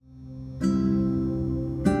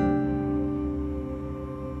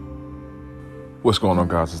What's going on,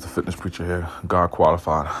 guys? It's the Fitness Preacher here. God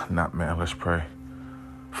qualified, not man. Let's pray.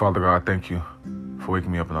 Father God, thank you for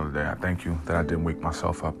waking me up another day. I thank you that I didn't wake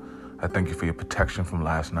myself up. I thank you for your protection from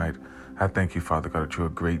last night. I thank you, Father God, that you're a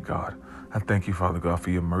great God. I thank you, Father God, for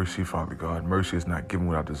your mercy, Father God. Mercy is not given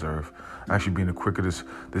what I deserve. Actually, being the quick of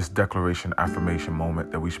this declaration, affirmation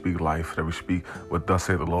moment, that we speak life, that we speak what thus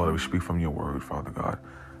saith the Lord, that we speak from your word, Father God.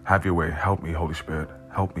 Have your way. Help me, Holy Spirit.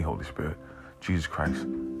 Help me, Holy Spirit. Jesus Christ.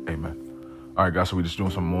 Amen. All right, guys, so we're just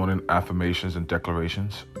doing some morning affirmations and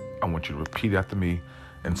declarations. I want you to repeat after me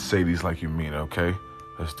and say these like you mean it, okay?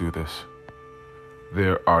 Let's do this.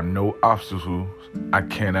 There are no obstacles I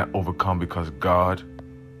cannot overcome because God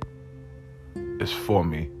is for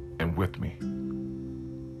me and with me.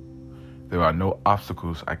 There are no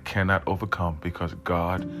obstacles I cannot overcome because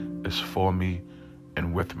God is for me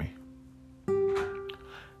and with me.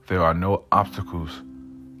 There are no obstacles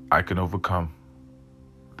I can overcome.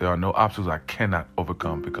 There are no obstacles I cannot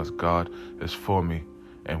overcome because God is for me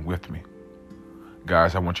and with me.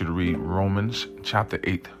 Guys, I want you to read Romans chapter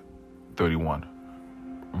 8:31.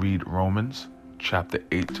 Read Romans chapter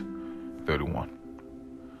 8:31.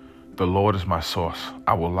 The Lord is my source.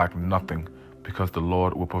 I will lack nothing because the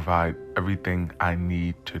Lord will provide everything I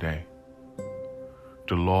need today.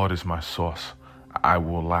 The Lord is my source. I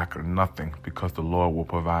will lack nothing because the Lord will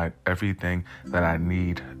provide everything that I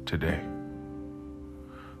need today.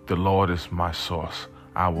 The Lord is my source.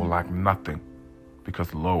 I will lack nothing because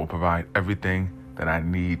the Lord will provide everything that I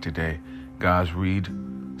need today. Guys, read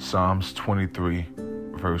Psalms 23,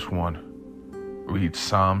 verse 1. Read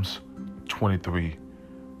Psalms 23,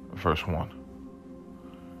 verse 1.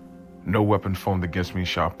 No weapon formed against me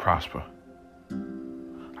shall prosper.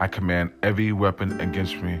 I command every weapon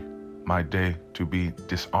against me, my day, to be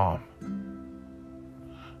disarmed.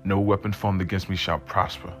 No weapon formed against me shall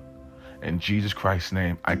prosper. In Jesus Christ's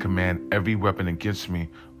name, I command every weapon against me,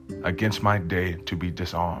 against my day, to be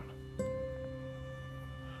disarmed.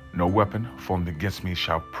 No weapon formed against me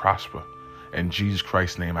shall prosper. In Jesus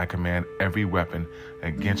Christ's name, I command every weapon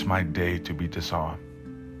against my day to be disarmed.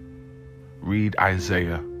 Read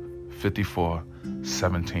Isaiah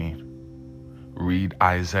 54:17. Read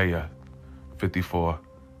Isaiah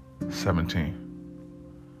 54:17.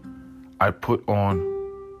 I put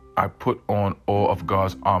on all of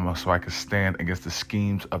God's armor so I can stand against the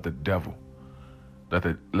schemes of the devil. Let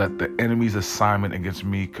the enemy's assignment against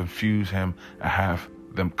me confuse him and have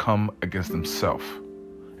them come against himself.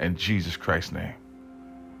 In Jesus Christ's name.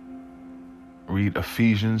 Read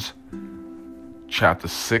Ephesians chapter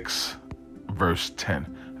 6, verse 10.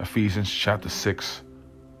 Ephesians chapter 6,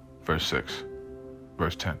 verse 6,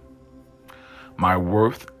 verse 10. My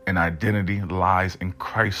worth and identity lies in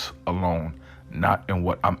Christ alone, not in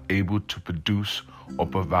what I'm able to produce or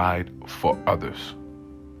provide for others.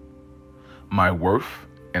 My worth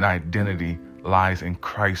and identity lies in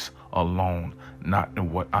Christ alone, not in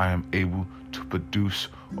what I am able to produce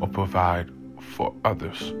or provide for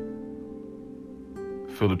others.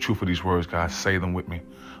 Feel the truth of these words, guys. Say them with me.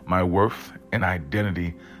 My worth and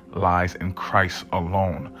identity lies in Christ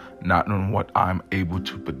alone, not in what I'm able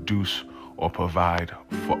to produce or provide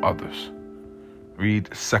for others. Read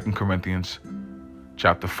 2 Corinthians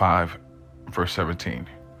chapter 5, verse 17.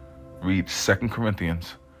 Read 2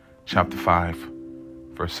 Corinthians chapter 5,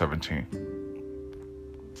 verse 17.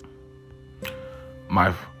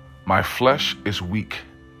 My flesh is weak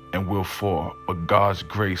and will fall, but God's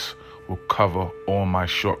grace will cover all my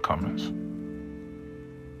shortcomings.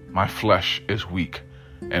 My flesh is weak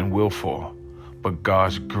and will fall, but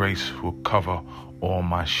God's grace will cover all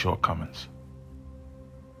my shortcomings.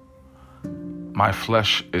 My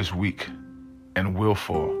flesh is weak and will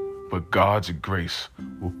fall, but God's grace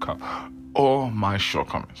will cover all my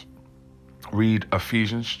shortcomings. Read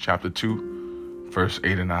Ephesians chapter 2, verse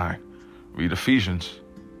 8 and 9. Read Ephesians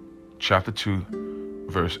chapter 2,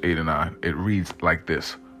 verse 8 and 9. It reads like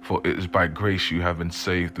this: For it is by grace you have been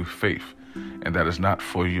saved through faith, and that is not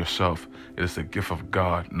for yourself. It is the gift of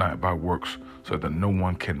God, not by works, so that no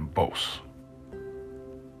one can boast.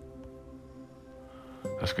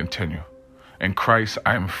 Let's continue. In Christ,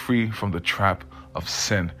 I am free from the trap of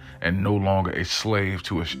sin and no longer a slave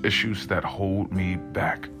to issues that hold me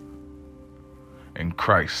back. In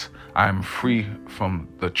Christ, I am free from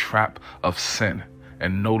the trap of sin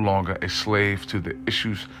and no longer a slave to the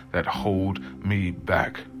issues that hold me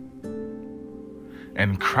back.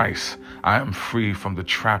 In Christ, I am free from the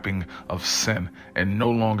trapping of sin and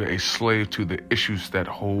no longer a slave to the issues that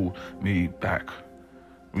hold me back.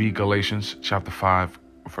 Read Galatians chapter 5,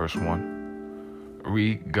 verse 1.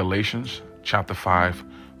 Read Galatians chapter 5,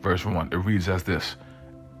 verse 1. It reads as this: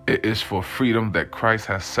 It is for freedom that Christ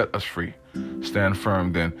has set us free. Stand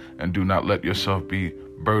firm then, and do not let yourself be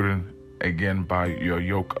burdened again by your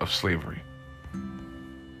yoke of slavery.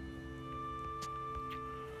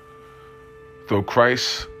 Through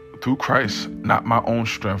Christ, not my own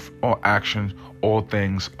strength or actions, all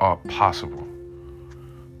things are possible.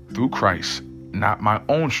 Through Christ, not my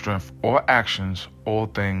own strength or actions, all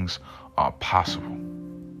things are possible.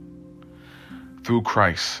 Through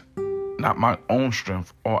Christ, not my own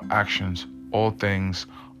strength or actions, all things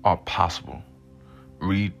are possible.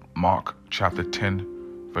 Read Mark chapter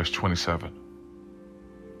 10, verse 27.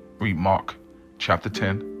 Read Mark chapter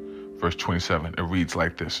 10, verse 27. It reads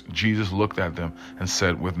like this. Jesus looked at them and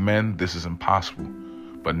said, with men this is impossible,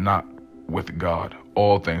 but not with God.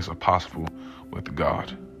 All things are possible with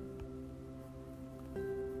God.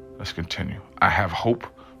 Let's continue. I have hope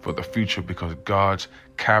for the future because God's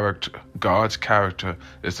character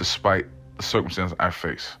is despite the circumstances I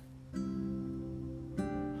face.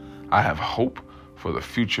 I have hope for the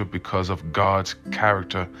future because of God's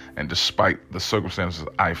character and despite the circumstances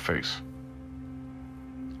I face.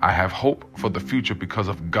 I have hope for the future because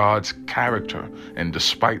of God's character and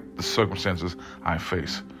despite the circumstances I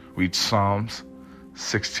face. Read Psalms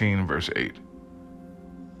 16, verse 8.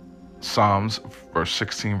 Psalms verse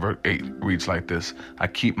 16, verse 8 reads like this. I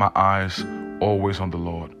keep my eyes always on the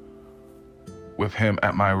Lord. With him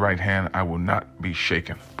at my right hand, I will not be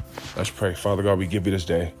shaken. Let's pray. Father God, we give you this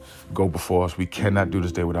day. Go before us. We cannot do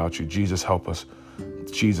this day without you. Jesus, help us.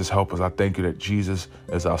 Jesus, help us. I thank you that Jesus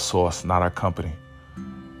is our source, not our company,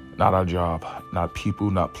 not our job, not people,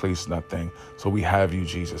 not place, not thing. So we have you,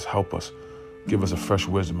 Jesus. Help us. Give us a fresh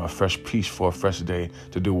wisdom, a fresh peace for a fresh day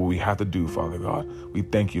to do what we have to do, Father God. We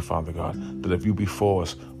thank you, Father God, that if you be for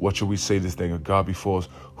us, what shall we say this thing? If God be for us,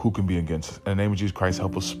 who can be against us? In the name of Jesus Christ,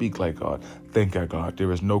 help us speak like God. Thank you, God.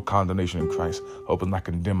 There is no condemnation in Christ. Help us not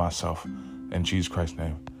condemn ourselves. In Jesus Christ's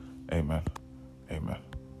name, amen. Amen.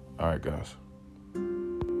 All right, guys.